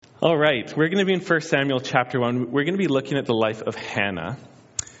All right, we're going to be in 1 Samuel chapter 1. We're going to be looking at the life of Hannah.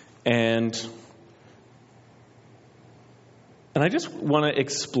 And I just want to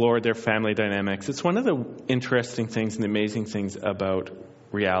explore their family dynamics. It's one of the interesting things and amazing things about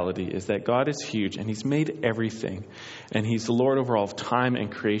reality is that God is huge and He's made everything. And He's the Lord over all of time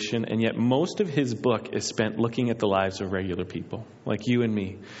and creation. And yet most of His book is spent looking at the lives of regular people like you and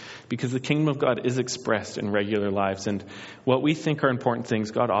me. Because the kingdom of God is expressed in regular lives. And what we think are important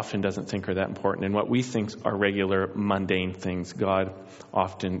things, God often doesn't think are that important. And what we think are regular, mundane things, God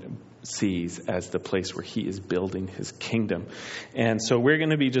often sees as the place where He is building His kingdom. And so we're going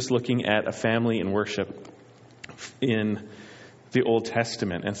to be just looking at a family in worship in the Old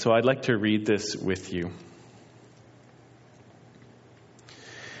Testament. And so I'd like to read this with you.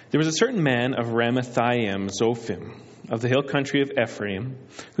 There was a certain man of Ramathaim Zophim, of the hill country of Ephraim,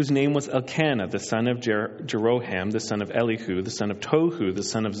 whose name was Elkanah, the son of Jeroham, the son of Elihu, the son of Tohu, the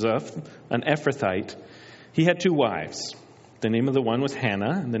son of Zuph, an Ephrathite. He had two wives. The name of the one was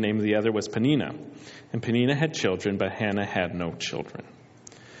Hannah, and the name of the other was Peninnah. And Peninnah had children, but Hannah had no children.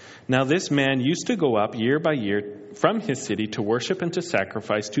 Now this man used to go up year by year from his city to worship and to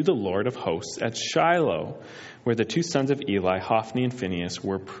sacrifice to the Lord of hosts at Shiloh, where the two sons of Eli, Hophni and Phinehas,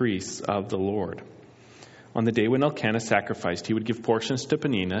 were priests of the Lord. On the day when Elkanah sacrificed, he would give portions to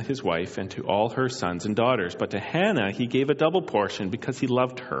Peninnah, his wife, and to all her sons and daughters. But to Hannah he gave a double portion because he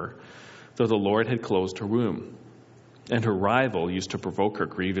loved her, though the Lord had closed her womb. And her rival used to provoke her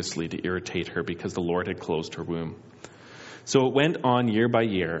grievously to irritate her because the Lord had closed her womb. So it went on year by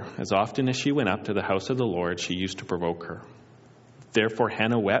year. As often as she went up to the house of the Lord, she used to provoke her. Therefore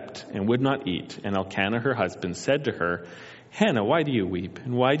Hannah wept and would not eat. And Elkanah, her husband, said to her, Hannah, why do you weep?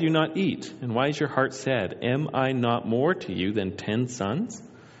 And why do you not eat? And why is your heart sad? Am I not more to you than 10 sons?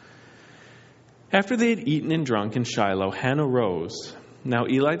 After they had eaten and drunk in Shiloh, Hannah rose. Now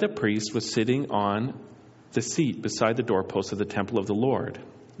Eli the priest was sitting on the seat beside the doorpost of the temple of the Lord.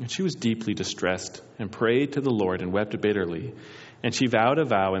 And she was deeply distressed and prayed to the Lord and wept bitterly. And she vowed a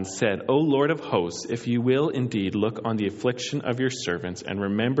vow and said, O Lord of hosts, if you will indeed look on the affliction of your servants and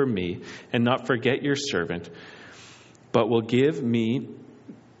remember me and not forget your servant, but will give to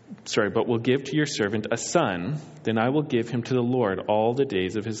your servant a son, then I will give him to the Lord all the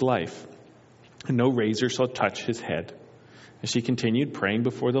days of his life. And no razor shall touch his head. As she continued praying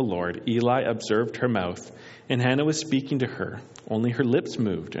before the Lord, Eli observed her mouth, and Hannah was speaking to her. Only her lips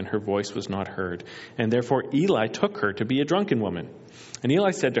moved, and her voice was not heard. And therefore Eli took her to be a drunken woman. And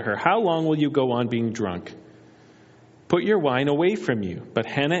Eli said to her, How long will you go on being drunk? Put your wine away from you. But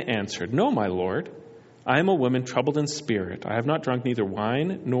Hannah answered, No, my Lord. I am a woman troubled in spirit. I have not drunk neither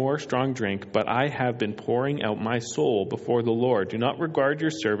wine nor strong drink, but I have been pouring out my soul before the Lord. Do not regard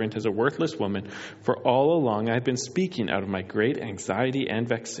your servant as a worthless woman, for all along I have been speaking out of my great anxiety and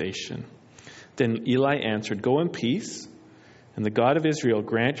vexation. Then Eli answered, Go in peace, and the God of Israel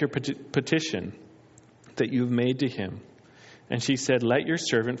grant your petition that you have made to him. And she said, Let your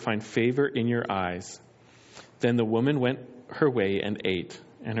servant find favor in your eyes. Then the woman went her way and ate,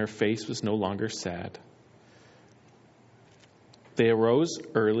 and her face was no longer sad. They arose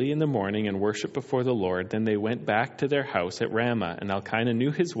early in the morning and worshipped before the Lord. Then they went back to their house at Ramah, and Elkanah knew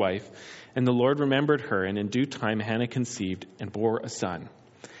his wife, and the Lord remembered her. And in due time Hannah conceived and bore a son.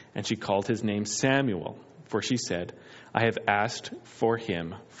 And she called his name Samuel, for she said, I have asked for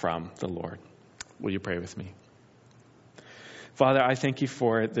him from the Lord. Will you pray with me? Father, I thank you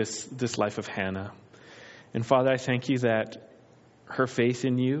for this life of Hannah. And Father, I thank you that her faith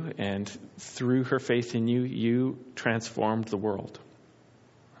in you, and through her faith in you, you transformed the world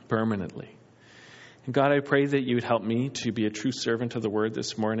permanently. And God, I pray that you would help me to be a true servant of the word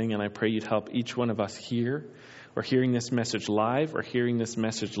this morning, and I pray you'd help each one of us here, or hearing this message live, or hearing this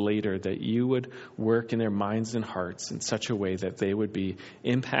message later, that you would work in their minds and hearts in such a way that they would be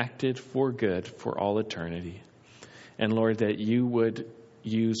impacted for good for all eternity. And Lord, that you would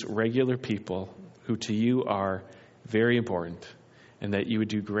use regular people who to you are very important, and that you would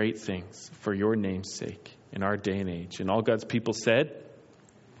do great things for your name's sake in our day and age. And all God's people said,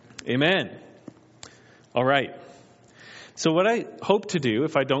 Amen. All right. So what I hope to do,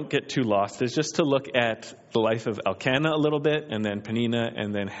 if I don't get too lost, is just to look at the life of Elkanah a little bit, and then Peninnah,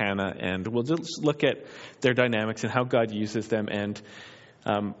 and then Hannah. And we'll just look at their dynamics and how God uses them. And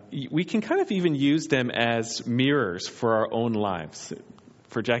we can kind of even use them as mirrors for our own lives.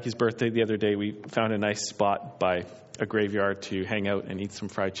 For Jackie's birthday the other day, we found a nice spot by a graveyard to hang out and eat some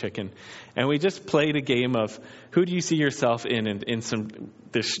fried chicken. And we just played a game of who do you see yourself in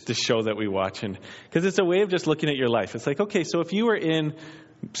this show that we watch. And because it's a way of just looking at your life. It's like, okay, so if you were in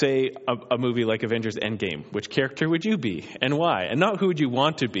say a movie like Avengers Endgame, which character would you be and why? And not who would you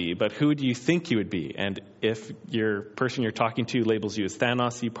want to be, but who do you think you would be? And if your person you're talking to labels you as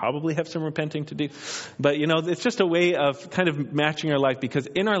Thanos, you probably have some repenting to do. But, it's just a way of kind of matching our life, because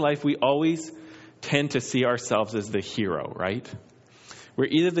in our life, we always tend to see ourselves as the hero, right? We're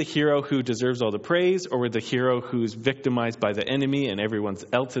either the hero who deserves all the praise, or we're the hero who's victimized by the enemy and everyone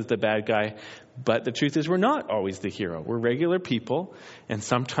else is the bad guy. But the truth is, we're not always the hero. We're regular people, and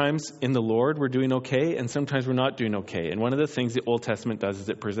sometimes in the Lord we're doing okay, and sometimes we're not doing okay. And one of the things the Old Testament does is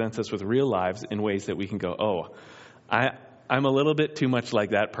it presents us with real lives in ways that we can go, oh, I'm a little bit too much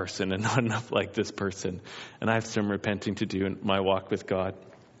like that person and not enough like this person. And I have some repenting to do in my walk with God.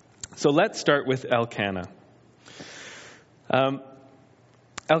 So let's start with Elkanah.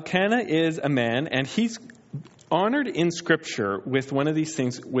 Elkanah is a man, and he's honored in Scripture with one of these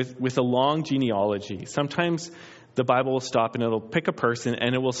things, with a long genealogy. Sometimes the Bible will stop and it'll pick a person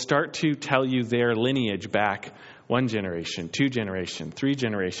and it will start to tell you their lineage back 1 generation, 2 generation, 3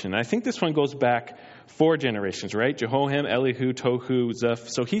 generation. I think this one goes back 4 generations, right? Jehoram, Elihu, Tohu, Zeph.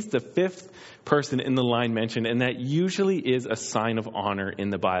 So he's the 5th person in the line mentioned, and that usually is a sign of honor in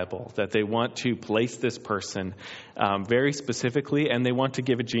the Bible, that they want to place this person very specifically, and they want to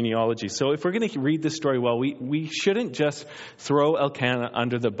give a genealogy. So if we're going to read this story well, we shouldn't just throw Elkanah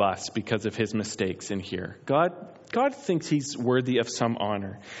under the bus because of his mistakes in here. God thinks he's worthy of some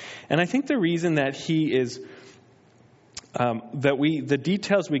honor. And I think the reason that he is the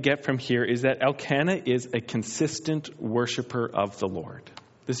details we get from here is that Elkanah is a consistent worshiper of the Lord.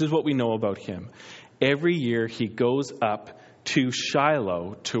 This is what we know about him. Every year he goes up to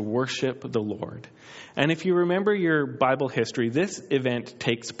Shiloh to worship the Lord. And if you remember your Bible history, this event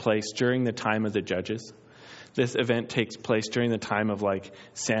takes place during the time of the Judges. This event takes place during the time of like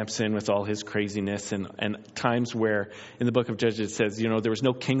Samson with all his craziness, and times where in the book of Judges it says, there was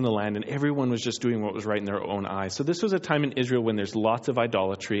no king in the land and everyone was just doing what was right in their own eyes. So this was a time in Israel when there's lots of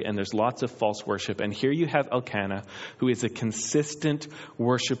idolatry and there's lots of false worship. And here you have Elkanah, who is a consistent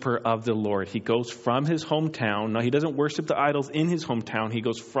worshiper of the Lord. He goes from his hometown. Now, he doesn't worship the idols in his hometown. He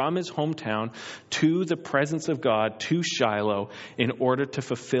goes from his hometown to the presence of God, to Shiloh, in order to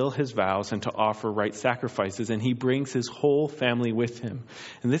fulfill his vows and to offer right sacrifices. And he brings his whole family with him.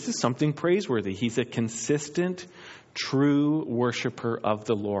 And this is something praiseworthy. He's a consistent, true worshiper of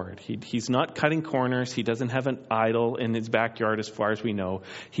the Lord. He's not cutting corners. He doesn't have an idol in his backyard as far as we know.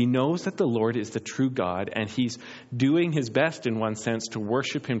 He knows that the Lord is the true God, and he's doing his best in one sense to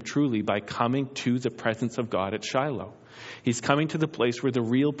worship him truly by coming to the presence of God at Shiloh. He's coming to the place where the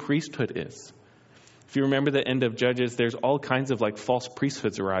real priesthood is. If you remember the end of Judges, there's all kinds of like false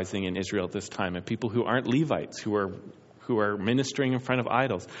priesthoods arising in Israel at this time, and people who aren't Levites who are ministering in front of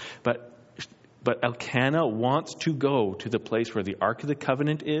idols. But Elkanah wants to go to the place where the Ark of the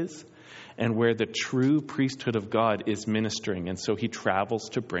Covenant is and where the true priesthood of God is ministering. And so he travels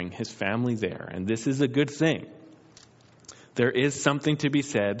to bring his family there. And this is a good thing. There is something to be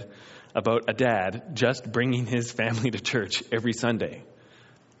said about a dad just bringing his family to church every Sunday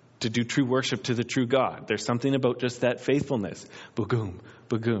to do true worship to the true God. There's something about just that faithfulness. Boom,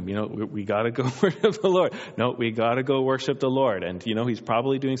 boom. We got to go worship the Lord. No, we got to go worship the Lord. And, he's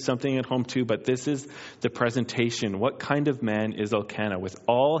probably doing something at home too, but this is the presentation. What kind of man is Elkanah with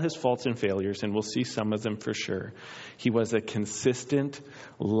all his faults and failures? And we'll see some of them for sure. He was a consistent,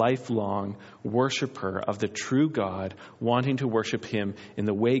 lifelong worshiper of the true God, wanting to worship him in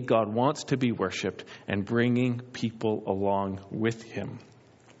the way God wants to be worshiped and bringing people along with him.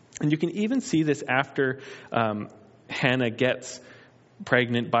 And you can even see this after Hannah gets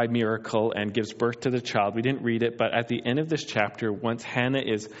pregnant by miracle and gives birth to the child. We didn't read it, but at the end of this chapter, once Hannah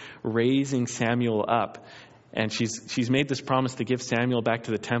is raising Samuel up, and she's made this promise to give Samuel back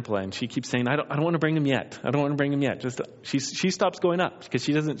to the temple, and she keeps saying, I don't want to bring him yet. I don't want to bring him yet. She stops going up because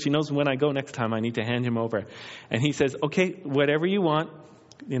she knows when I go next time I need to hand him over. And he says, okay, whatever you want.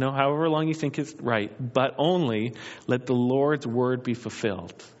 However long you think is right, but only let the Lord's word be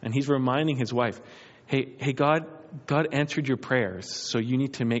fulfilled. And he's reminding his wife, hey, God answered your prayers, so you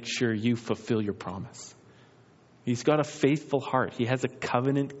need to make sure you fulfill your promise. He's got a faithful heart. He has a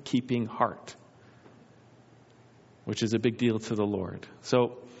covenant-keeping heart, which is a big deal to the Lord.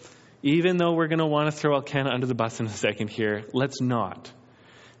 So even though we're going to want to throw Elkanah under the bus in a second here, let's not,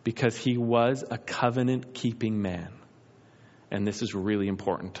 because he was a covenant-keeping man. And this is really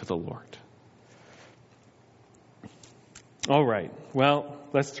important to the Lord. All right. Well,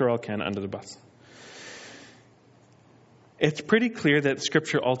 let's throw Elkanah under the bus. It's pretty clear that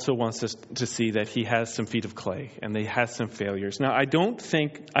Scripture also wants us to see that he has some feet of clay and he has some failures. Now, I don't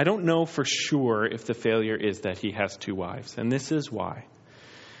know for sure if the failure is that he has 2 wives. And this is why.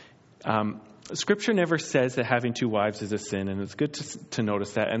 Scripture never says that having two wives is a sin, and it's good to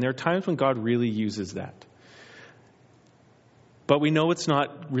notice that. And there are times when God really uses that. But we know it's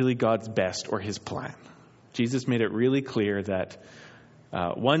not really God's best or his plan. Jesus made it really clear that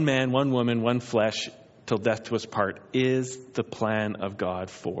one man, one woman, one flesh, till death do us part, is the plan of God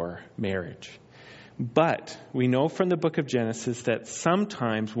for marriage. But we know from the book of Genesis that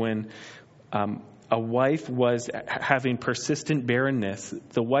sometimes when a wife was having persistent barrenness,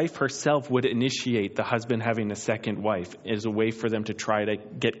 the wife herself would initiate the husband having a second wife as a way for them to try to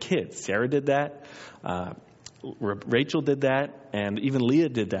get kids. Sarah did that. Rachel did that, and even Leah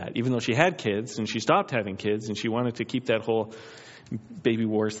did that, even though she had kids and she stopped having kids and she wanted to keep that whole baby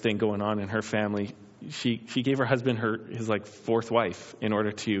wars thing going on in her family. She gave her husband his fourth wife in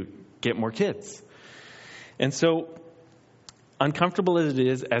order to get more kids. And so, uncomfortable as it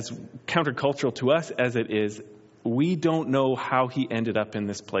is, as countercultural to us as it is, we don't know how he ended up in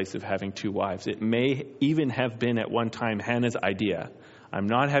this place of having two wives. It may even have been at one time Hannah's idea. I'm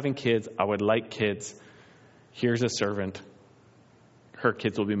not having kids. I would like kids. Here's a servant. Her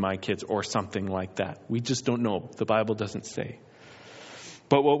kids will be my kids, or something like that. We just don't know. The Bible doesn't say.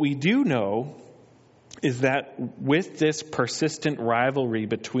 But what we do know is that with this persistent rivalry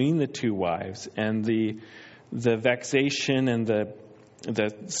between the two wives and the vexation and the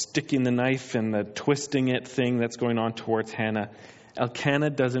sticking the knife and the twisting it thing that's going on towards Hannah, Elkanah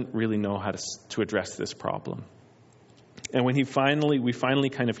doesn't really know how to address this problem. And when we finally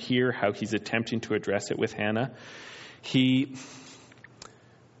kind of hear how he's attempting to address it with Hannah, he,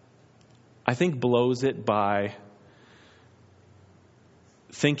 I think, blows it by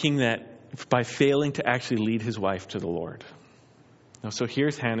thinking that by failing to actually lead his wife to the Lord. Now, so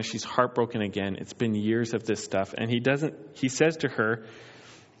here's Hannah. She's heartbroken again. It's been years of this stuff. And he says to her,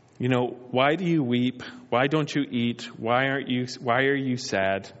 why do you weep? Why don't you eat? Why are you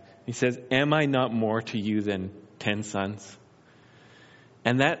sad? He says, am I not more to you than 10 sons?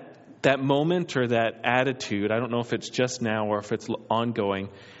 And that moment or that attitude, I don't know if it's just now or if it's ongoing,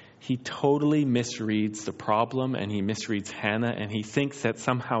 he totally misreads the problem and he misreads Hannah, and he thinks that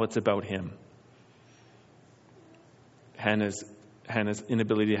somehow it's about him. Hannah's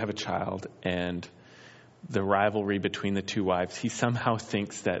inability to have a child and the rivalry between the two wives, he somehow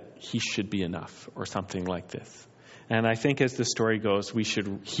thinks that he should be enough or something like this. And I think as the story goes, we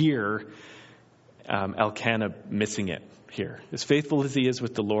should hear Elkanah missing it here. As faithful as he is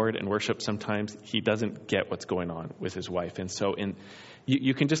with the Lord and worship, sometimes he doesn't get what's going on with his wife. And so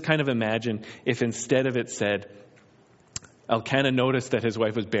you can just kind of imagine if instead of it said, Elkanah noticed that his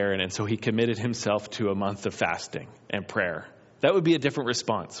wife was barren, and so he committed himself to a month of fasting and prayer. That would be a different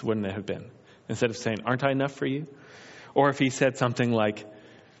response, wouldn't it have been? Instead of saying, aren't I enough for you? Or if he said something like,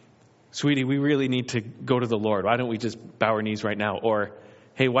 sweetie, we really need to go to the Lord. Why don't we just bow our knees right now? Or,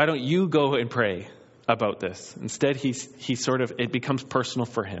 hey, why don't you go and pray about this? Instead, it becomes personal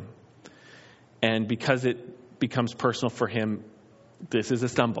for him. And because it becomes personal for him, this is a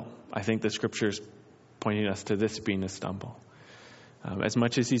stumble. I think the scripture's pointing us to this being a stumble. As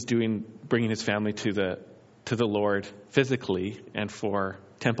much as he's bringing his family to the Lord physically and for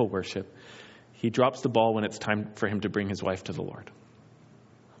temple worship, he drops the ball when it's time for him to bring his wife to the Lord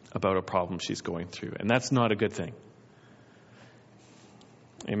about a problem she's going through. And that's not a good thing.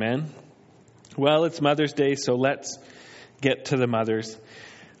 Amen? Well, it's Mother's Day, so let's get to the mothers.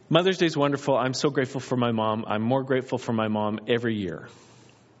 Mother's Day is wonderful. I'm so grateful for my mom. I'm more grateful for my mom every year.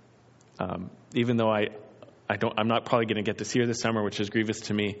 Even though I'm not probably going to get to see her this summer, which is grievous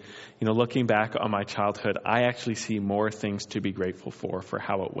to me. Looking back on my childhood, I actually see more things to be grateful for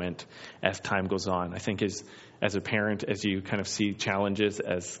how it went as time goes on. I think as a parent, as you kind of see challenges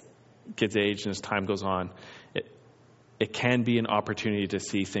as kids age and as time goes on, it can be an opportunity to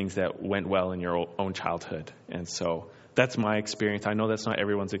see things that went well in your own childhood. And so that's my experience. I know that's not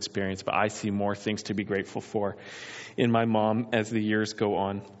everyone's experience, but I see more things to be grateful for in my mom as the years go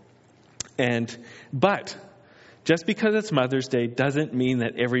on. But just because it's Mother's Day doesn't mean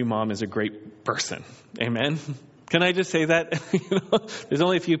that every mom is a great person. Amen? Can I just say that? There's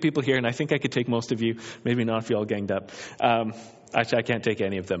only a few people here, and I think I could take most of you. Maybe not if you're all ganged up. Actually, I can't take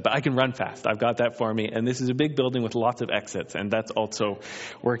any of them, but I can run fast. I've got that for me. And this is a big building with lots of exits, and that's also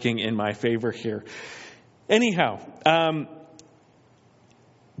working in my favor here. Anyhow,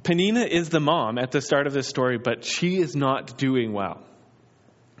 Peninnah is the mom at the start of this story, but she is not doing well.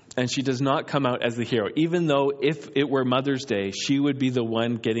 And she does not come out as the hero. Even though if it were Mother's Day, she would be the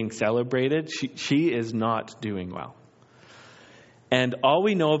one getting celebrated, she is not doing well. And all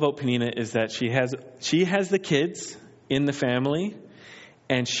we know about Peninnah is that she has the kids in the family,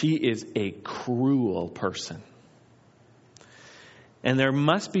 and she is a cruel person. And there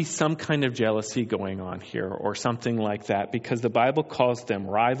must be some kind of jealousy going on here or something like that, because the Bible calls them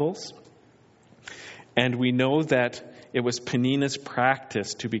rivals. And we know that it was Peninnah's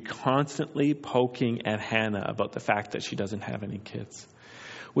practice to be constantly poking at Hannah about the fact that she doesn't have any kids,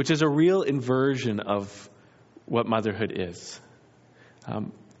 which is a real inversion of what motherhood is.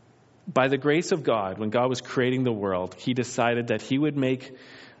 By the grace of God, when God was creating the world, he decided that he would make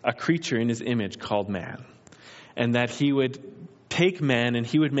a creature in his image called man, and that he would take man and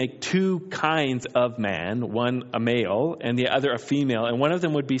he would make two kinds of man, one a male and the other a female, and one of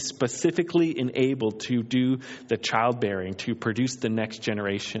them would be specifically enabled to do the childbearing, to produce the next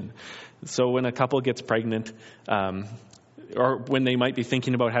generation. So when a couple gets pregnant, or when they might be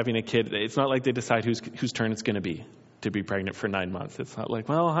thinking about having a kid, it's not like they decide whose turn it's going to be pregnant for 9 months. It's not like,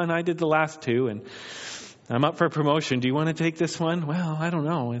 well, hon, I did the last two and I'm up for a promotion. Do you want to take this one? Well, I don't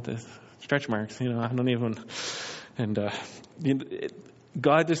know. With the stretch marks, I don't even. And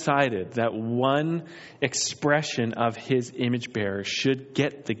God decided that one expression of his image bearer should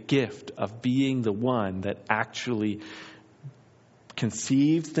get the gift of being the one that actually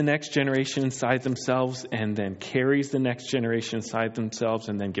conceives the next generation inside themselves, and then carries the next generation inside themselves,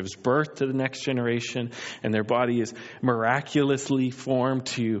 and then gives birth to the next generation, and their body is miraculously formed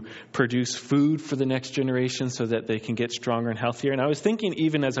to produce food for the next generation so that they can get stronger and healthier. And I was thinking,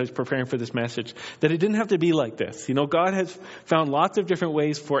 even as I was preparing for this message, that it didn't have to be like this. God has found lots of different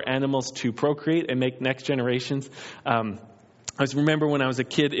ways for animals to procreate and make next generations. I remember when I was a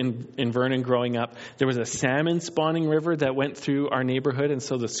kid in Vernon growing up, there was a salmon spawning river that went through our neighborhood. And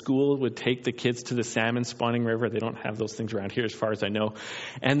so the school would take the kids to the salmon spawning river. They don't have those things around here as far as I know.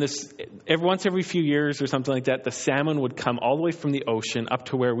 And every few years or something like that, the salmon would come all the way from the ocean up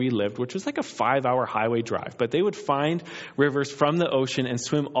to where we lived, which was like a 5-hour highway drive. But they would find rivers from the ocean and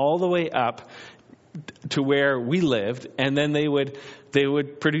swim all the way up to where we lived, and then they would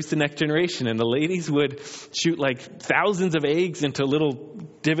produce the next generation, and the ladies would shoot like thousands of eggs into little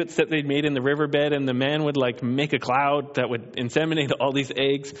divots that they'd made in the riverbed, and the man would like make a cloud that would inseminate all these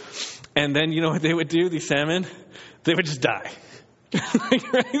eggs. And then you know what they would do, these salmon? They would just die.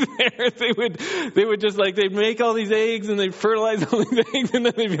 Like right there, they would just like, they'd make all these eggs and they'd fertilize all these eggs, and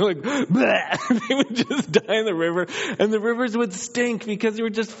then they'd be like, bleh! They would just die in the river, and the rivers would stink because they were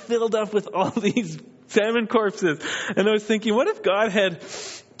just filled up with all these salmon corpses. And I was thinking, what if God had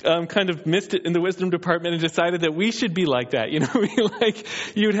kind of missed it in the wisdom department and decided that we should be like that? Like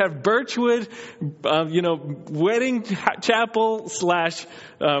you'd have Birchwood, wedding chapel /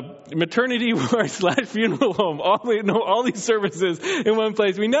 maternity ward / funeral home, all these services in one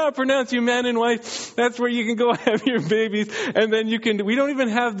place. We now pronounce you man and wife. That's where you can go have your babies, and then we don't even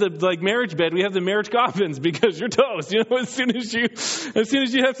have the like marriage bed. We have the marriage coffins because you're toast. As soon as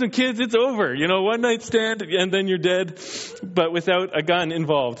you have some kids, it's over. One night stand and then you're dead, but without a gun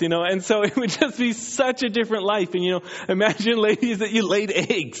involved. And so it would just be such a different life. And imagine, ladies, that you laid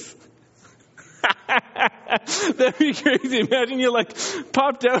eggs. That'd be crazy. Imagine you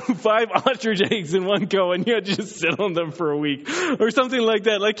popped out 5 ostrich eggs in one go and you had to just sit on them for a week or something like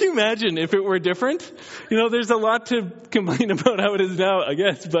that. Can you imagine if it were different? There's a lot to complain about how it is now, I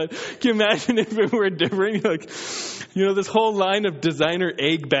guess, but can you imagine if it were different? This whole line of designer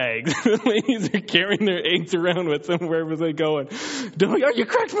egg bags. Ladies are carrying their eggs around with them wherever they go. And, you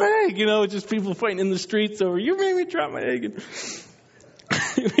cracked my egg! Just people fighting in the streets over, you made me drop my egg. And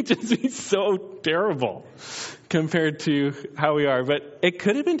it would just be so terrible compared to how we are. But it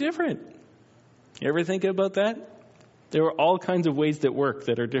could have been different. You ever think about that? There are all kinds of ways that work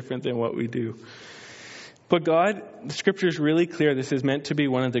that are different than what we do. But God, the scripture is really clear. This is meant to be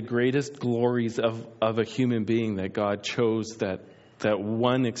one of the greatest glories of a human being, that God chose that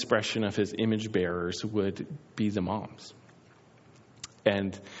one expression of his image bearers would be the moms.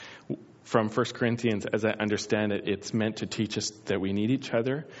 And from 1 Corinthians, as I understand it, it's meant to teach us that we need each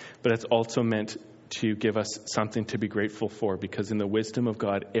other, but it's also meant to give us something to be grateful for, because in the wisdom of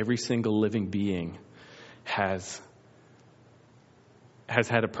God, every single living being has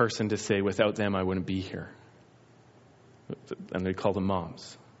had a person to say, without them, I wouldn't be here. And they call them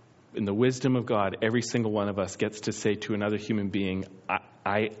moms. In the wisdom of God, every single one of us gets to say to another human being,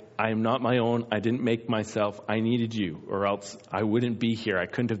 I am not my own. I didn't make myself. I needed you, or else I wouldn't be here. I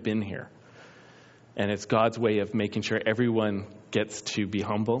couldn't have been here. And it's God's way of making sure everyone gets to be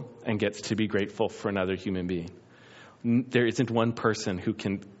humble and gets to be grateful for another human being. There isn't one person who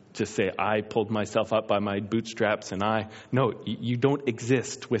can just say, I pulled myself up by my bootstraps No, you don't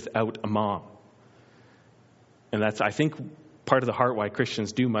exist without a mom. And that's, I think, part of the heart why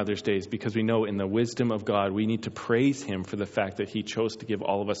Christians do Mother's Day, is because we know in the wisdom of God, we need to praise him for the fact that he chose to give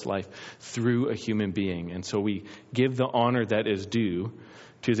all of us life through a human being. And so we give the honor that is due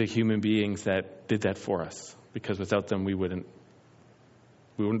to the human beings that did that for us, because without them, we wouldn't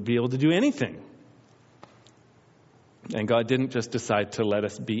be able to do anything. And God didn't just decide to let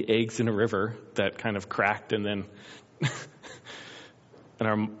us be eggs in a river that kind of cracked and then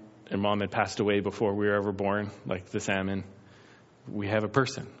and mom had passed away before we were ever born, like the salmon. We have a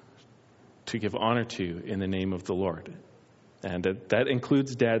person to give honor to in the name of the Lord. And that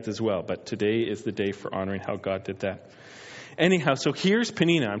includes dads as well. But today is the day for honoring how God did that. Anyhow, so here's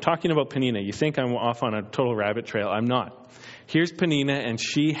Peninnah. I'm talking about Peninnah. You think I'm off on a total rabbit trail. I'm not. Here's Peninnah, and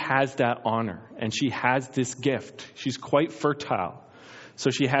she has that honor. And she has this gift. She's quite fertile. So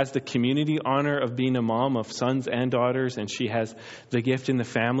she has the community honor of being a mom of sons and daughters, and she has the gift in the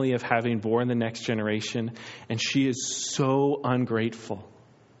family of having born the next generation, and she is so ungrateful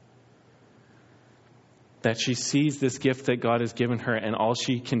that she sees this gift that God has given her, and all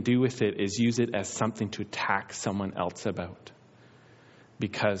she can do with it is use it as something to attack someone else about.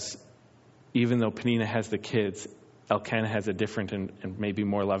 Because even though Peninnah has the kids, Elkanah has a different and maybe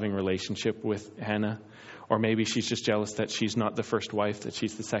more loving relationship with Hannah. Or maybe she's just jealous that she's not the first wife, that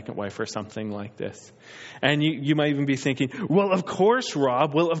she's the second wife or something like this. And you might even be thinking, well, of course,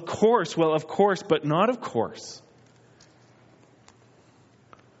 Rob. Well, of course, but not of course.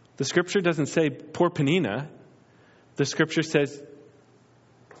 The scripture doesn't say poor Peninnah. The scripture says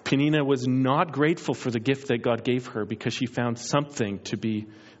Peninnah was not grateful for the gift that God gave her because she found something to be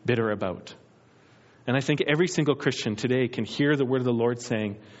bitter about. And I think every single Christian today can hear the word of the Lord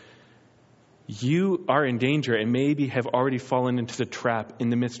saying, you are in danger and maybe have already fallen into the trap in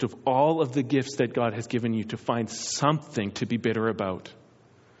the midst of all of the gifts that God has given you to find something to be bitter about.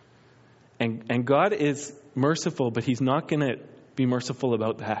 And God is merciful, but he's not going to be merciful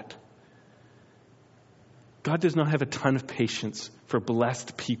about that. God does not have a ton of patience for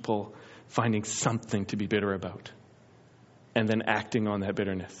blessed people finding something to be bitter about and then acting on that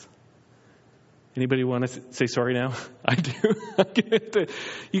bitterness. Anybody want to say sorry now? I do.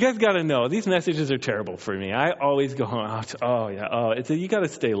 You guys got to know, these messages are terrible for me. I always go, you got to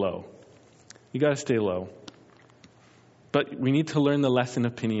stay low. You got to stay low. But we need to learn the lesson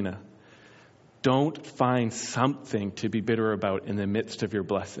of Peninnah. Don't find something to be bitter about in the midst of your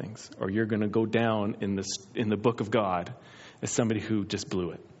blessings, or you're going to go down in the book of God as somebody who just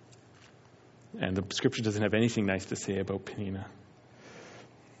blew it. And the scripture doesn't have anything nice to say about Peninnah.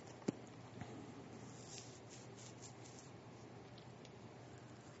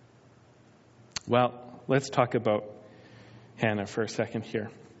 Well, let's talk about Hannah for a second here.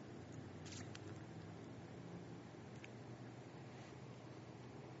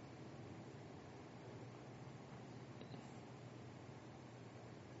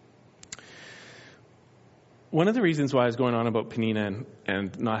 One of the reasons why I was going on about Peninnah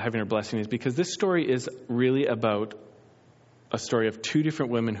and not having her blessing is because this story is really about a story of two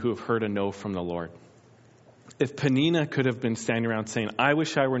different women who have heard a no from the Lord. If Peninnah could have been standing around saying, I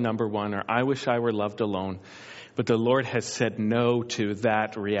wish I were number one, or I wish I were loved alone, but the Lord has said no to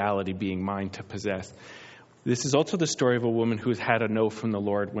that reality being mine to possess. This is also the story of a woman who has had a no from the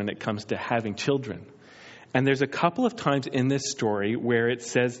Lord when it comes to having children. And there's a couple of times in this story where it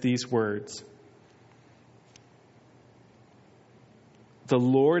says these words. The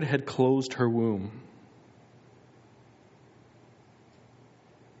Lord had closed her womb.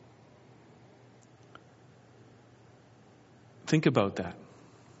 Think about that.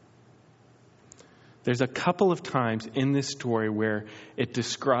 There's a couple of times in this story where it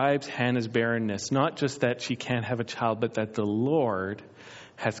describes Hannah's barrenness, not just that she can't have a child, but that the Lord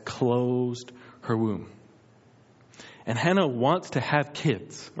has closed her womb. And Hannah wants to have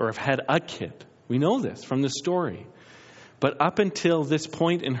kids, or have had a kid. We know this from the story. But up until this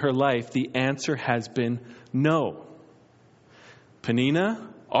point in her life, the answer has been no. Peninnah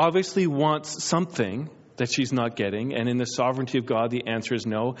obviously wants something that she's not getting, and in the sovereignty of God, the answer is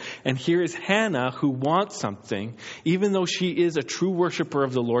no. And here is Hannah, who wants something, even though she is a true worshiper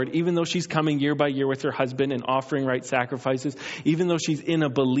of the Lord, even though she's coming year by year with her husband and offering right sacrifices, even though she's in a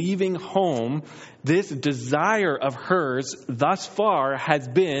believing home, this desire of hers thus far has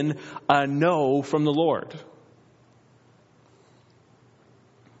been a no from the Lord.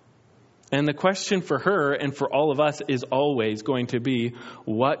 And the question for her and for all of us is always going to be,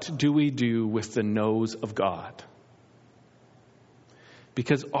 what do we do with the no's of God?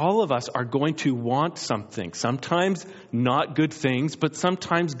 Because all of us are going to want something. Sometimes not good things, but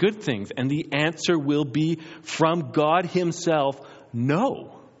sometimes good things. And the answer will be from God himself,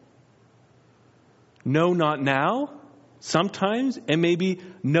 no. No, not now. sometimes, and maybe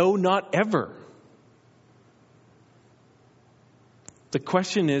no, not ever. The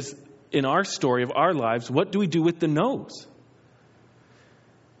question is, in our story of our lives, what do we do with the no's?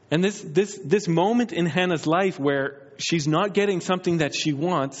 And this moment in Hannah's life where she's not getting something that she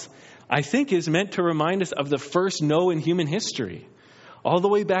wants, I think is meant to remind us of the first no in human history. All the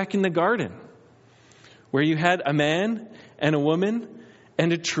way back in the garden, where you had a man and a woman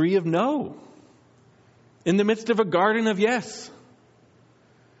and a tree of no in the midst of a garden of yes.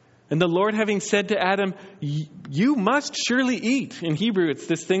 And the Lord having said to Adam, you must surely eat. In Hebrew, it's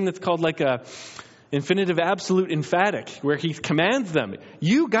this thing that's called like a infinitive absolute emphatic, where he commands them,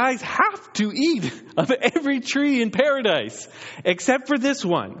 you guys have to eat of every tree in paradise, except for this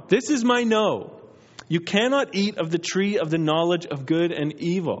one. This is my no. You cannot eat of the tree of the knowledge of good and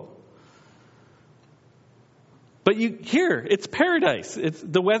evil. But it's paradise.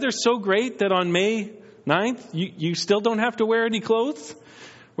 The weather's so great that on May 9th, you still don't have to wear any clothes.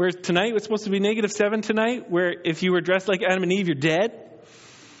 Whereas tonight, it's supposed to be -7 tonight, where if you were dressed like Adam and Eve, you're dead.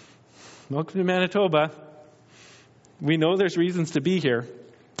 Welcome to Manitoba. We know there's reasons to be here.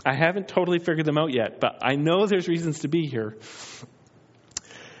 I haven't totally figured them out yet, but I know there's reasons to be here.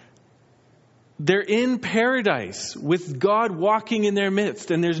 They're in paradise with God walking in their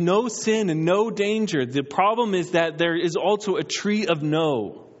midst, and there's no sin and no danger. The problem is that there is also a tree of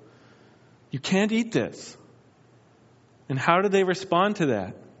no. You can't eat this. And how do they respond to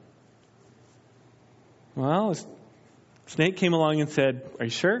that? Well, a snake came along and said, are you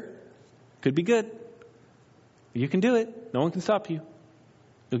sure? Could be good. You can do it. No one can stop you.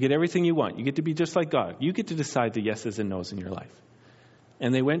 You'll get everything you want. You get to be just like God. You get to decide the yeses and nos in your life.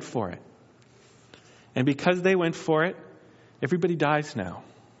 And they went for it. And because they went for it, everybody dies now.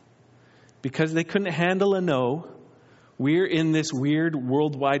 Because they couldn't handle a no, we're in this weird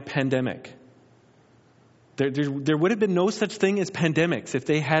worldwide pandemic. There would have been no such thing as pandemics if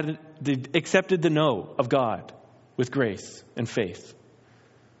they had accepted the no of God with grace and faith.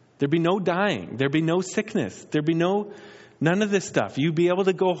 There'd be no dying. There'd be no sickness. There'd be none of this stuff. You'd be able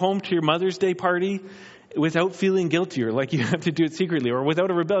to go home to your Mother's Day party without feeling guilty, or like you have to do it secretly, or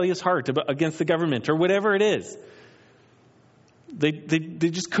without a rebellious heart against the government, or whatever it is. They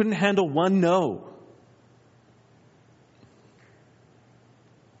just couldn't handle one no.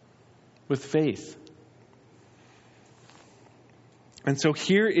 With faith. And so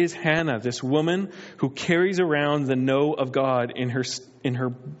here is Hannah, this woman who carries around the no of God in her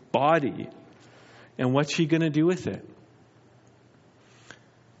body. And what's she going to do with it?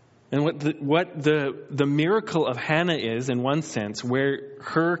 And what the miracle of Hannah is, in one sense, where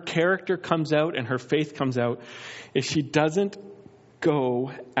her character comes out and her faith comes out, is she doesn't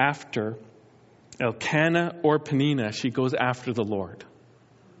go after Elkanah or Peninnah. She goes after the Lord.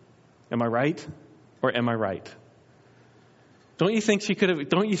 Am I right? Or am I right? Don't you think she could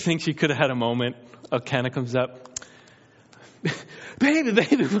have had a moment? Elkanah comes up.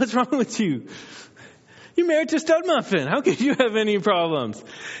 Baby, what's wrong with you? You're married to Stud Muffin. How could you have any problems?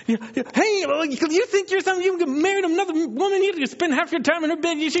 Hey, you think you're something? You married another woman? You spend half your time in her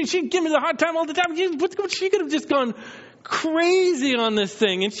bed. She give me the hard time all the time. She could have just gone crazy on this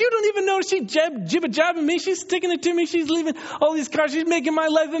thing. And you don't even know she jibba-jabbing me. She's sticking it to me. She's leaving all these cars. She's making my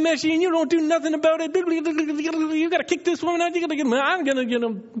life a mess. And you don't do nothing about it. You got to kick this woman out. I'm going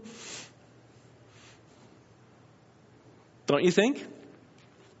to. Don't you think?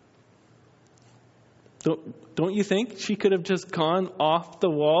 Don't you think she could have just gone off the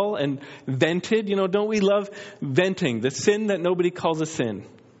wall and vented? Don't we love venting? The sin that nobody calls a sin.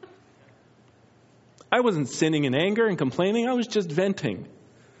 I wasn't sinning in anger and complaining. I was just venting.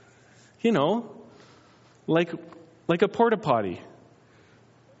 Like a porta potty.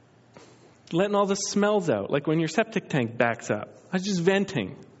 Letting all the smells out. Like when your septic tank backs up. I was just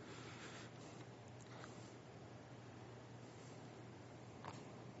venting.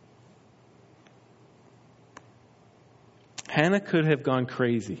 Hannah could have gone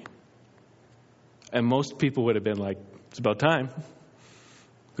crazy. And most people would have been like, it's about time.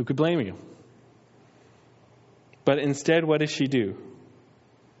 Who could blame you? But instead, what does she do?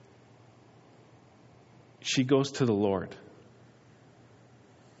 She goes to the Lord.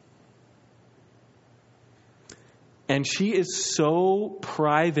 And she is so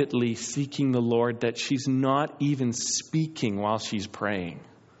privately seeking the Lord that she's not even speaking while she's praying.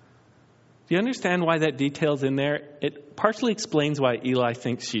 Do you understand why that detail's in there? It partially explains why Eli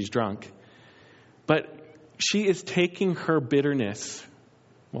thinks she's drunk. But she is taking her bitterness,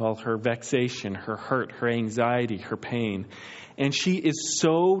 her vexation, her hurt, her anxiety, her pain, and she is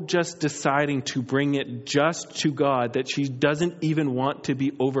so just deciding to bring it just to God that she doesn't even want to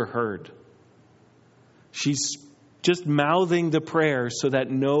be overheard. She's just mouthing the prayer so that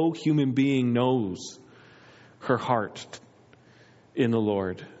no human being knows her heart in the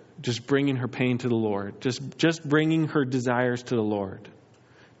Lord. Just bringing her pain to the Lord. Just bringing her desires to the Lord.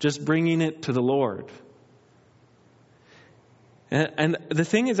 Just bringing it to the Lord. And the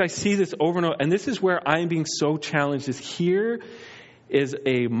thing is, I see this over and over, and this is where I'm being so challenged, is here is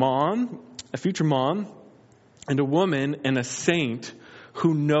a mom, a future mom, and a woman and a saint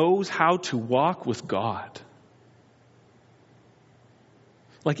who knows how to walk with God.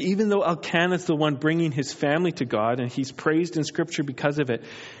 Like, even though Elkanah is the one bringing his family to God, and he's praised in Scripture because of it,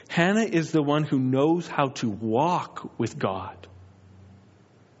 Hannah is the one who knows how to walk with God.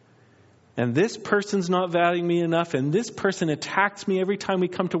 And this person's not valuing me enough, and this person attacks me every time we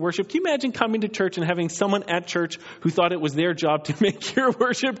come to worship. Can you imagine coming to church and having someone at church who thought it was their job to make your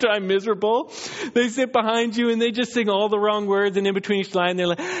worship time miserable? They sit behind you and they just sing all the wrong words, and in between each line they're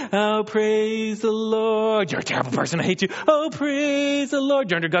like, oh, praise the Lord. You're a terrible person. I hate you. Oh, praise the Lord.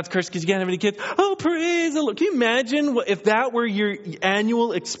 You're under God's curse because you can't have any kids. Oh, praise the Lord. Can you imagine if that were your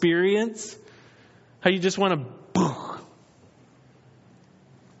annual experience? How you just want to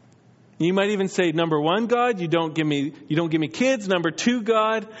You might even say, number one, God, you don't give me kids. Number two,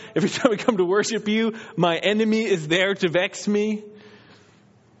 God, every time I come to worship you, my enemy is there to vex me.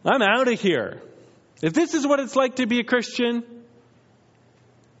 I'm out of here. If this is what it's like to be a Christian.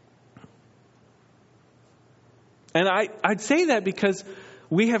 And I'd say that because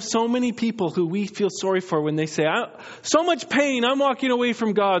we have so many people who we feel sorry for when they say, so much pain, I'm walking away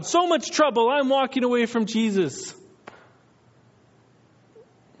from God. So much trouble, I'm walking away from Jesus.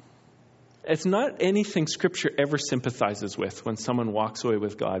 It's not anything Scripture ever sympathizes with when someone walks away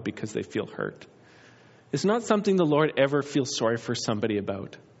with God because they feel hurt. It's not something the Lord ever feels sorry for somebody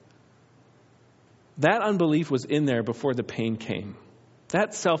about. That unbelief was in there before the pain came.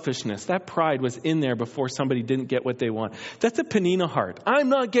 That selfishness, that pride was in there before somebody didn't get what they want. That's a Peninnah heart. I'm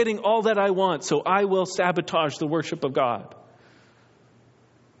not getting all that I want, so I will sabotage the worship of God.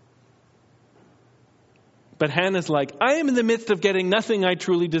 But Hannah's like, I am in the midst of getting nothing I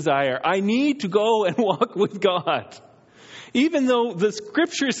truly desire. I need to go and walk with God. Even though the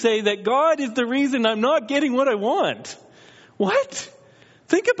Scriptures say that God is the reason I'm not getting what I want. What?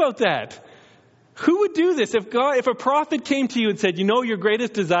 Think about that. Who would do this? If a prophet came to you and said, your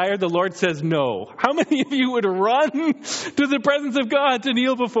greatest desire, the Lord says no. How many of you would run to the presence of God to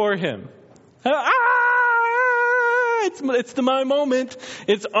kneel before Him? It's my moment.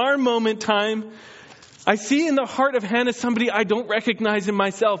 It's our moment time. I see in the heart of Hannah somebody I don't recognize in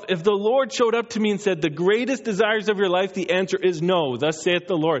myself. If the Lord showed up to me and said, the greatest desires of your life, the answer is no. Thus saith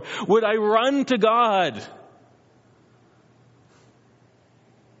the Lord. Would I run to God?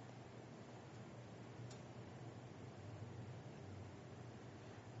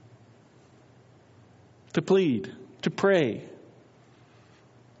 To plead, to pray,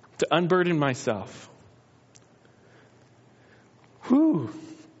 to unburden myself. Whew.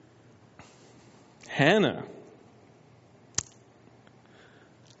 Hannah.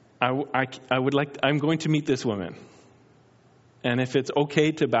 I'm going to meet this woman. And if it's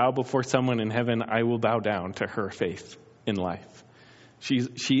okay to bow before someone in heaven, I will bow down to her faith in life. She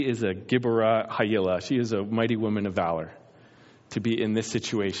is a Gibborah Hayila. She is a mighty woman of valor to be in this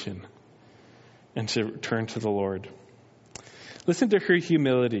situation and to turn to the Lord. Listen to her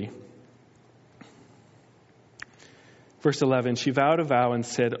humility. Verse 11, she vowed a vow and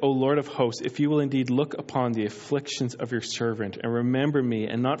said, O Lord of hosts, if you will indeed look upon the afflictions of your servant and remember me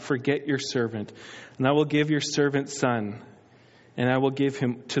and not forget your servant, and I will give your servant son, and I will give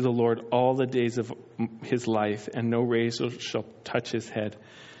him to the Lord all the days of his life, and no razor shall touch his head.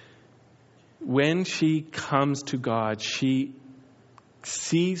 When she comes to God, she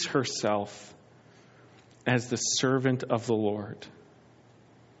sees herself as the servant of the Lord.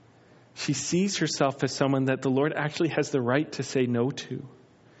 She sees herself as someone that the Lord actually has the right to say no to,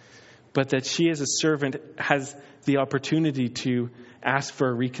 but that she as a servant has the opportunity to ask for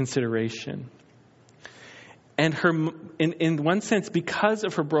a reconsideration. And in one sense, because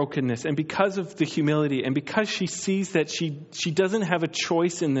of her brokenness and because of the humility and because she sees that she doesn't have a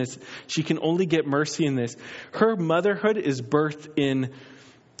choice in this, she can only get mercy in this, her motherhood is birthed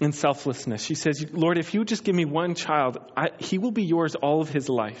in selflessness. She says, Lord, if you just give me one child, he will be yours all of his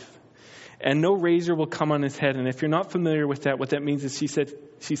life. And no razor will come on his head. And if you're not familiar with that, what that means is she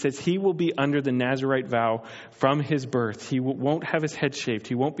says he will be under the Nazirite vow from his birth. He won't have his head shaved.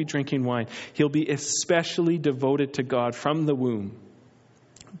 He won't be drinking wine. He'll be especially devoted to God from the womb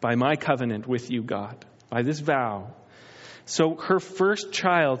by my covenant with you, God, by this vow. So her first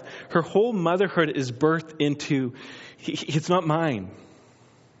child, her whole motherhood is birthed into, it's not mine.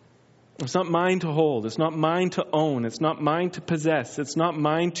 It's not mine to hold. It's not mine to own. It's not mine to possess. It's not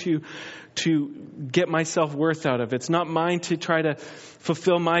mine to get my self-worth out of. It's not mine to try to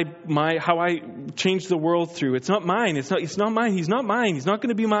fulfill my how I change the world through. It's not mine. It's not mine. He's not mine. He's not going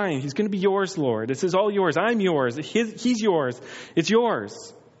to be mine. He's going to be yours, Lord. This is all yours. I'm yours. He's yours. It's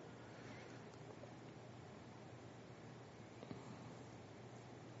yours.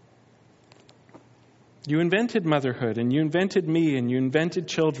 You invented motherhood, and you invented me, and you invented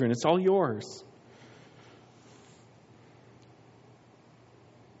children. It's all yours.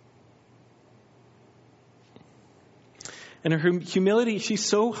 And her humility, she's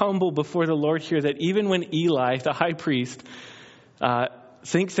so humble before the Lord here that even when Eli, the high priest,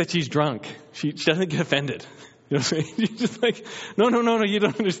 thinks that she's drunk, she doesn't get offended. You know what I'm saying? She's just like, no, you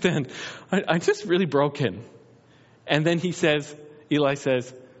don't understand. I'm just really broken. And then Eli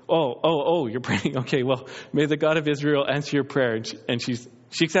says, Oh, you're praying. Okay, well, may the God of Israel answer your prayer. And she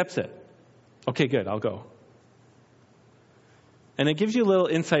accepts it. Okay, good, I'll go. And it gives you a little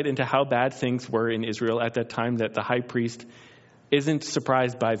insight into how bad things were in Israel at that time, that the high priest isn't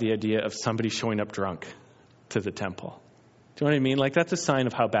surprised by the idea of somebody showing up drunk to the temple. Do you know what I mean? Like, that's a sign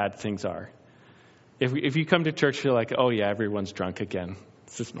of how bad things are. If you come to church, you're like, oh yeah, everyone's drunk again.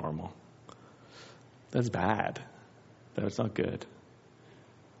 It's just normal. That's bad. That's not good.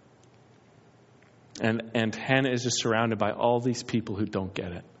 And Hannah is just surrounded by all these people who don't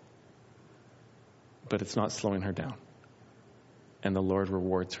get it. But it's not slowing her down. And the Lord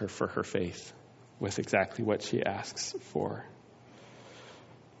rewards her for her faith with exactly what she asks for.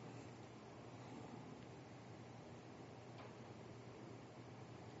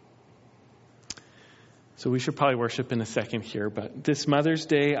 So we should probably worship in a second here, but this Mother's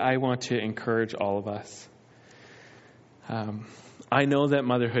Day, I want to encourage all of us. I know that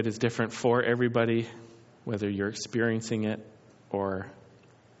motherhood is different for everybody, whether you're experiencing it or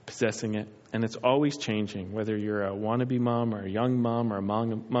possessing it. And it's always changing, whether you're a wannabe mom or a young mom or a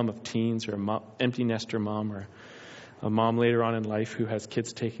mom of teens or an empty nester mom or a mom later on in life who has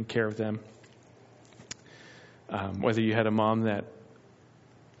kids taking care of them. Whether you had a mom that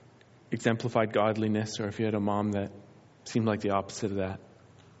exemplified godliness or if you had a mom that seemed like the opposite of that.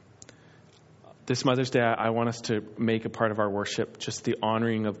 This Mother's Day, I want us to make a part of our worship just the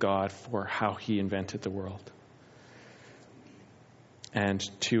honoring of God for how He invented the world. And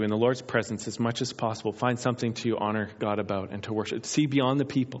to, in the Lord's presence, as much as possible, find something to honor God about and to worship. See beyond the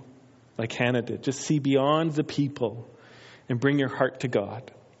people, like Hannah did. Just see beyond the people and bring your heart to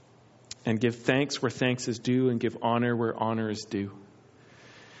God. And give thanks where thanks is due and give honor where honor is due.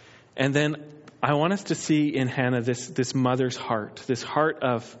 And then I want us to see in Hannah this mother's heart, this heart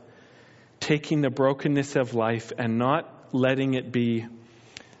of taking the brokenness of life and not letting it be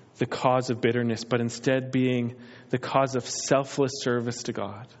the cause of bitterness, but instead being the cause of selfless service to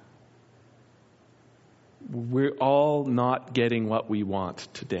God. We're all not getting what we want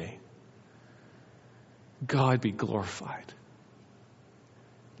today. God be glorified.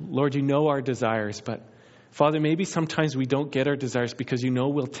 Lord, you know our desires, but Father, maybe sometimes we don't get our desires because you know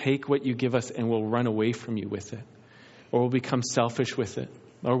we'll take what you give us and we'll run away from you with it. Or we'll become selfish with it.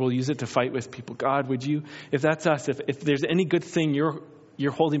 Or we'll use it to fight with people. God, would you, if that's us, if there's any good thing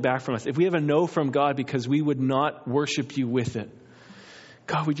you're holding back from us, if we have a no from God because we would not worship you with it,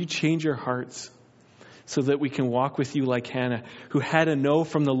 God, would you change our hearts so that we can walk with you like Hannah, who had a no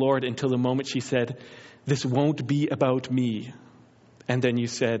from the Lord until the moment she said, this won't be about me. And then you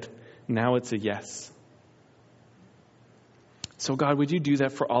said, now it's a yes. So God, would you do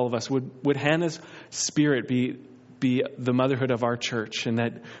that for all of us? Would Hannah's spirit be the motherhood of our church, and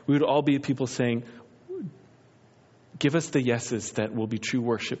that we would all be people saying, give us the yeses that will be true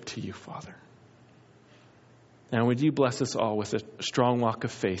worship to you, Father. And would you bless us all with a strong walk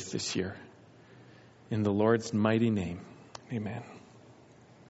of faith this year? In the Lord's mighty name, amen.